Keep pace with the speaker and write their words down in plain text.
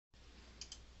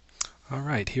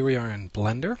Alright, here we are in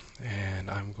Blender, and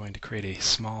I'm going to create a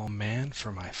small man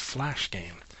for my Flash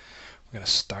game. We're going to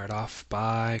start off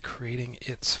by creating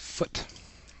its foot.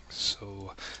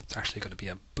 So it's actually going to be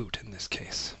a boot in this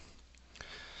case.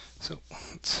 So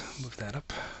let's move that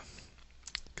up,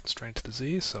 constraint to the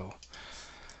Z, so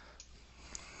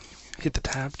hit the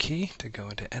tab key to go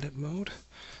into edit mode.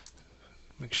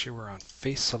 Make sure we're on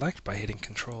face select by hitting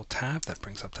Control Tab, that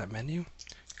brings up that menu.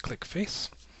 Click face.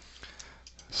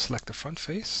 Select the front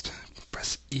face,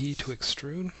 press E to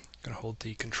extrude. I'm going to hold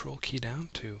the Control key down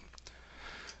to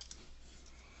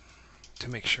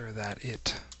make sure that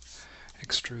it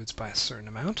extrudes by a certain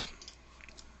amount.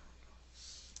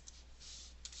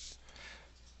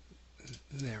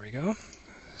 There we go.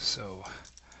 So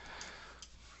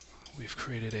we've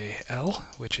created a L,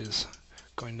 which is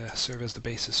going to serve as the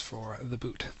basis for the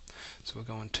boot. So we'll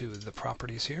go into the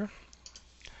properties here,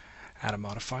 add a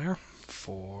modifier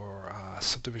for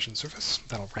subdivision surface.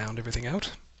 That'll round everything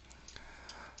out.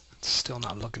 It's still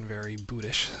not looking very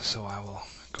bootish, so I will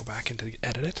go back into the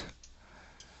edit it.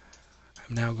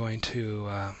 I'm now going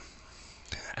to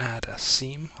add a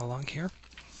seam along here.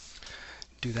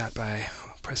 Do that by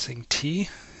pressing T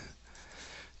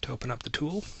to open up the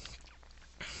tool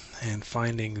and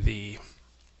finding the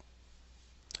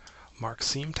Mark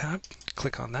Seam tab.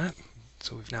 Click on that.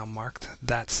 So we've now marked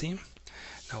that seam.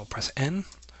 Now we'll press N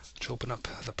to open up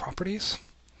the properties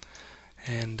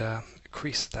and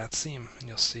crease that seam, and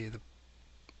you'll see the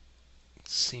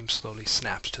seam slowly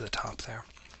snaps to the top there.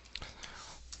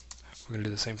 We're going to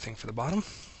do the same thing for the bottom.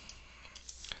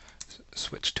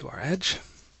 Switch to our edge.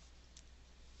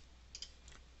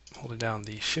 Holding down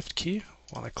the Shift key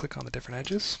while I click on the different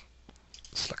edges.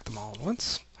 Select them all at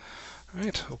once.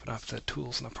 Alright, open up the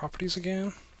tools and the properties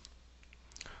again.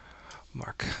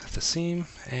 Mark the seam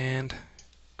and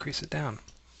crease it down.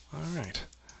 Alright.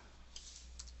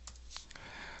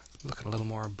 Looking a little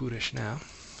more bootish now.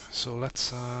 So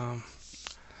let's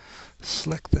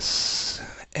select this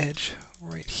edge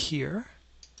right here.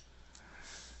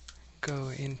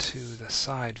 Go into the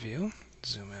side view.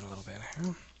 Zoom in a little bit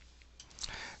here.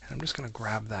 And I'm just going to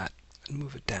grab that and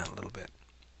move it down a little bit.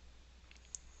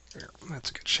 There, that's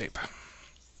a good shape.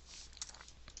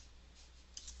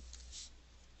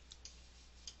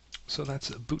 So that's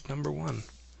boot number 1.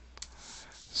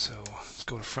 So let's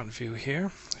go to front view here,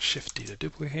 Shift D to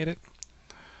duplicate it,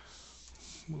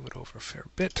 move it over a fair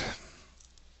bit.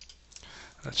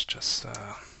 Let's just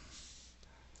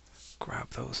grab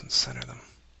those and center them.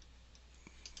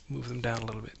 Move them down a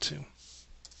little bit too.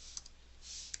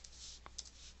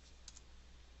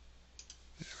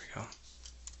 There we go.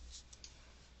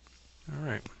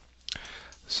 Alright,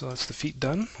 so that's the feet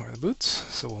done, or the boots.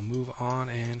 So we'll move on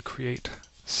and create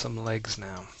some legs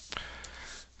now.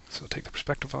 So take the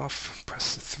perspective off,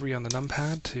 press 3 on the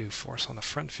numpad to force on the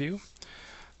front view.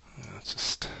 Let's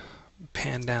just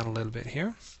pan down a little bit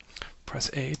here. Press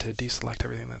A to deselect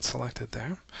everything that's selected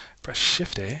there. Press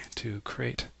Shift A to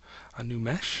create a new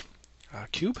mesh,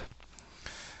 cube.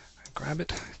 Grab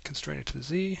it, constrain it to the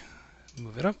Z,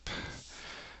 move it up.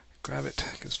 Grab it,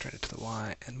 constrain it to the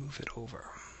Y, and move it over.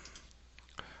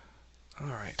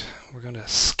 Alright, we're going to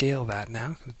scale that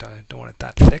now. I don't want it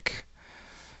that thick.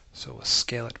 So we'll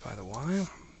scale it by the Y.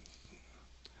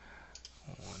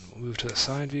 We'll move to the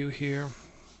side view here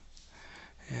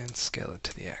and scale it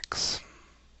to the X.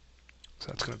 So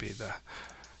that's going to be the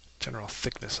general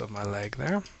thickness of my leg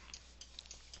there.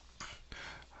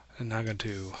 And now I'm going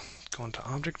to go into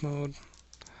object mode,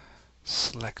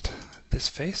 select this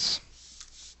face,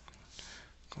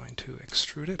 going to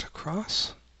extrude it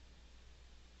across,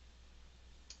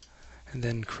 and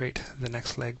then create the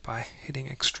next leg by hitting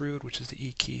extrude, which is the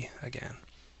E key again.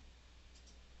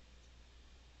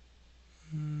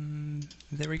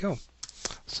 There we go.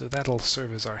 So that'll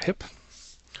serve as our hip.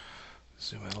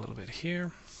 Zoom in a little bit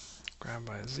here, grab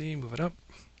by Z, move it up.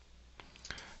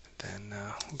 Then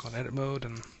we'll go in edit mode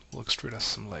and we'll extrude us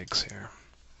some legs here.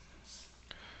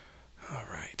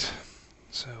 Alright,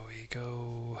 so we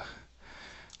go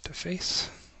to face,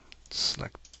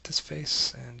 select this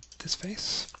face and this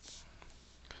face.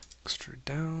 Extrude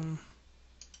down,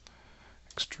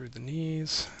 extrude the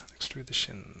knees, extrude the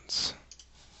shins.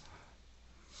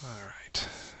 Alright.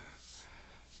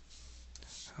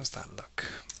 How's that look?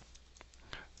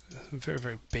 Very,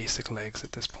 very basic legs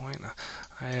at this point.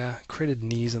 I created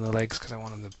knees in the legs because I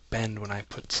wanted them to bend when I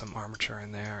put some armature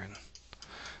in there and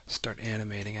start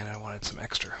animating, and I wanted some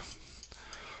extra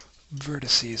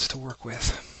vertices to work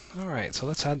with. Alright, so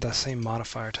let's add the same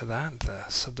modifier to that, the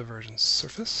subdivision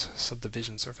surface,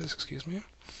 excuse me.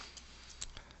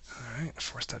 Alright,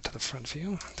 force that to the front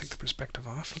view, take the perspective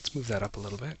off, let's move that up a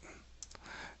little bit.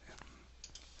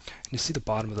 You see the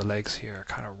bottom of the legs here are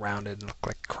kind of rounded and look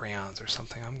like crayons or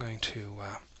something. I'm going to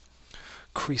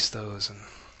crease those and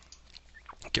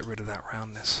get rid of that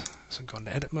roundness. So go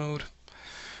into edit mode,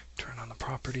 turn on the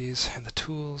properties and the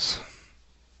tools,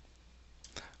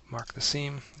 mark the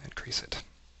seam and crease it.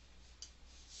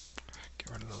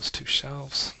 Get rid of those two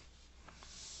shelves.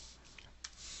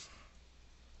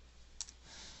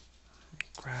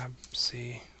 Grab,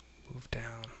 see, move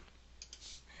down.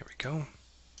 Here we go.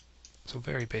 So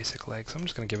very basic legs. I'm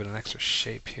just going to give it an extra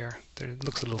shape here. It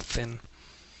looks a little thin.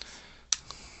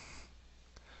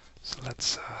 So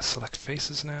let's select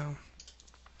faces now.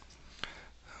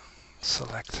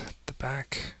 Select the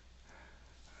back.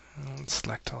 And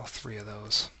select all three of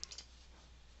those.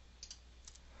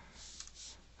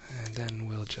 And then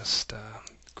we'll just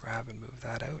grab and move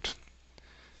that out.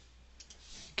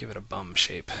 Give it a bum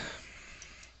shape.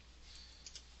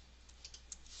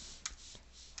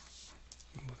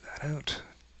 Move that out.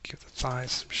 Give the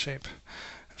thighs some shape.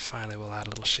 And finally we'll add a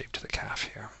little shape to the calf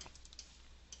here.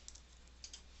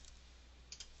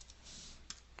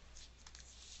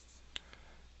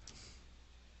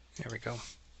 There we go.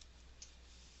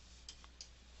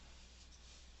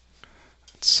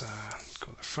 Let's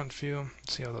go to the front view.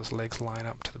 See how those legs line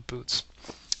up to the boots.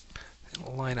 They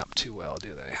don't line up too well,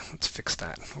 do they? Let's fix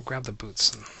that. We'll grab the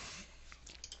boots and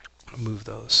move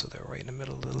those so they're right in the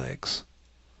middle of the legs.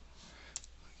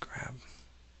 Grab.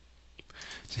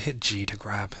 So hit G to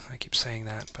grab. I keep saying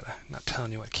that, but I'm not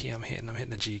telling you what key I'm hitting. I'm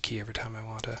hitting the G key every time I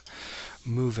want to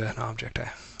move an object.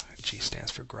 G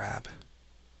stands for grab.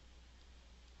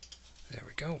 There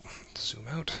we go. Zoom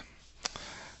out.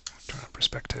 Turn on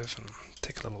perspective and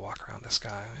take a little walk around this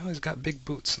guy. Well, he's got big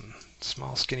boots and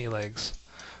small skinny legs.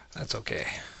 That's okay.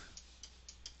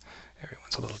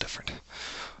 Everyone's a little different.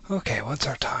 Okay, what's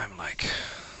our time like?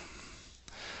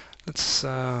 Let's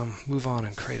move on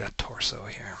and create a torso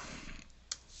here.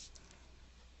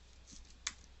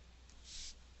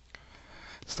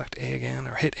 Select A again,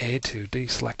 or hit A to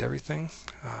deselect everything.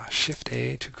 Shift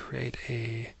A to create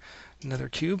another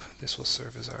cube. This will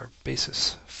serve as our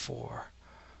basis for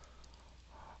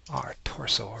our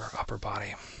torso or upper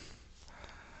body.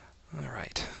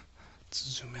 Alright, let's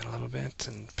zoom in a little bit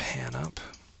and pan up.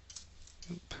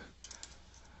 Oop.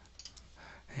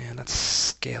 And let's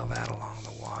scale that along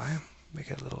the Y.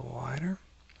 Make it a little wider.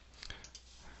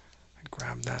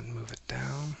 Grab that and move it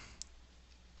down.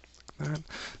 Like that.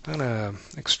 I'm going to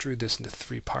extrude this into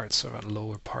three parts, so a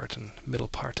lower part and middle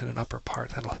part and an upper part.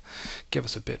 That'll give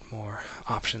us a bit more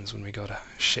options when we go to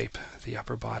shape the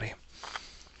upper body.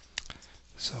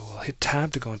 So we'll hit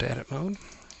Tab to go into edit mode.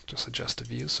 Just adjust the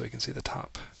view so you can see the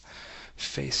top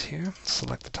face here.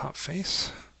 Select the top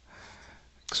face.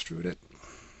 Extrude it.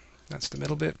 That's the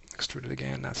middle bit. Extrude it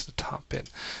again. That's the top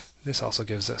bit. This also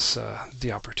gives us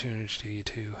the opportunity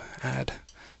to add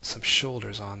some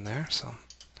shoulders on there. So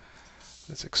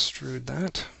let's extrude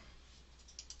that.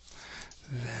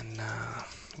 Then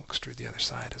we'll extrude the other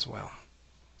side as well.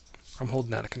 I'm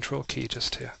holding down a control key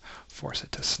just to force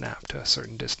it to snap to a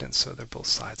certain distance so they're both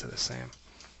sides are the same.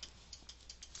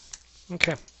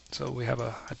 Okay, so we have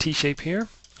a T shape here.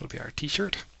 It'll be our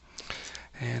t-shirt.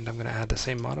 And I'm going to add the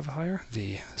same modifier,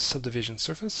 the subdivision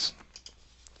surface.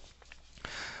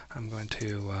 I'm going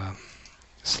to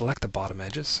select the bottom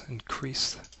edges,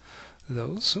 increase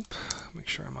those. Oop, make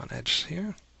sure I'm on edge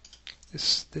here.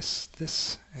 This,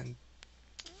 and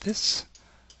this.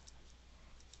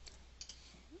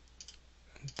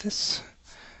 This,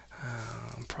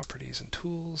 properties and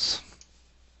tools,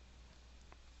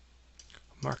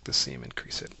 mark the seam,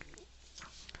 increase it.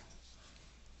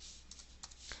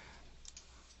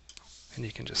 And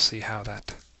you can just see how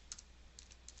that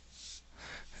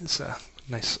is a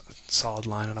nice solid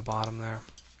line on the bottom there.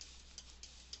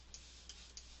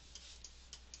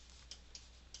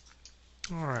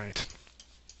 Alright,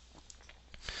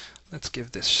 let's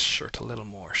give this shirt a little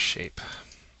more shape.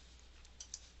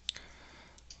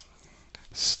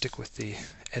 Stick with the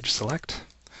edge select.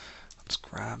 Let's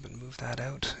grab and move that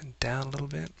out and down a little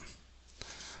bit.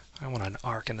 I want an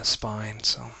arc in the spine,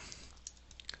 so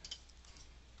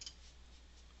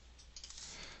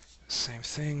same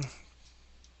thing.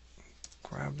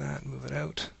 Grab that, move it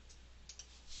out.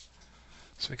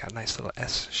 So we got a nice little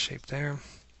S shape there.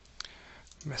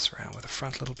 Mess around with the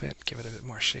front a little bit, give it a bit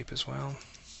more shape as well.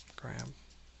 Grab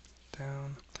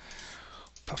down,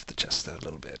 puff the chest out a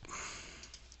little bit.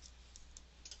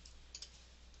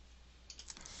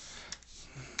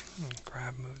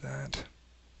 Grab, move that.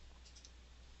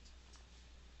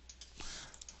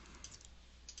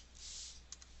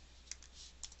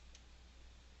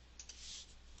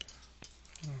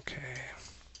 Okay.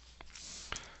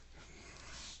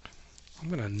 I'm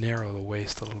going to narrow the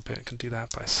waist a little bit. I can do that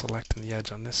by selecting the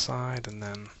edge on this side and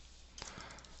then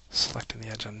selecting the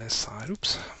edge on this side.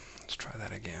 Oops, let's try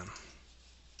that again.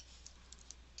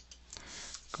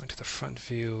 Going to the front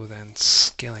view, then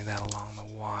scaling that along the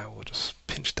Y. We'll just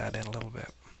pinch that in a little bit.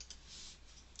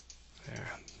 There.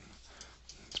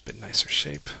 It's a bit nicer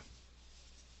shape.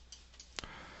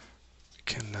 We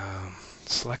can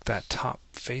select that top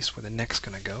face where the neck's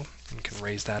going to go, and can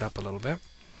raise that up a little bit.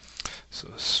 So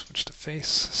switch to face,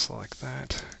 select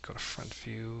that, go to front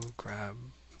view, grab,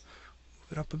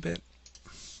 move it up a bit.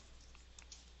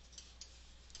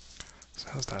 So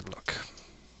how's that look?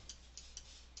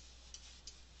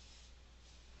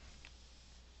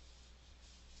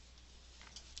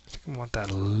 I think I want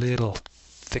that a little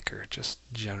thicker, just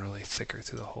generally thicker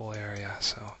through the whole area.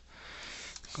 So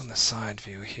go on the side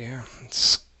view here and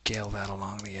scale that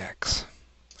along the X,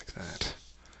 like that.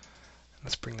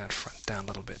 Let's bring that front down a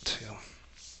little bit too.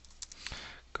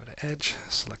 Go to edge,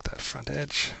 select that front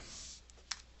edge,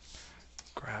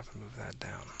 grab and move that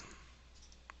down.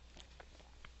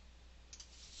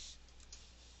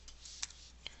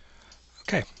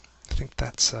 Okay, I think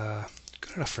that's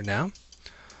good enough for now.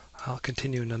 I'll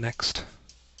continue in the next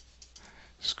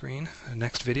screen, the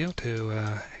next video,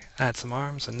 to add some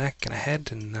arms, a neck, and a head,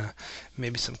 and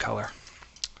maybe some color.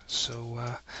 So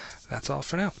that's all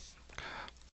for now.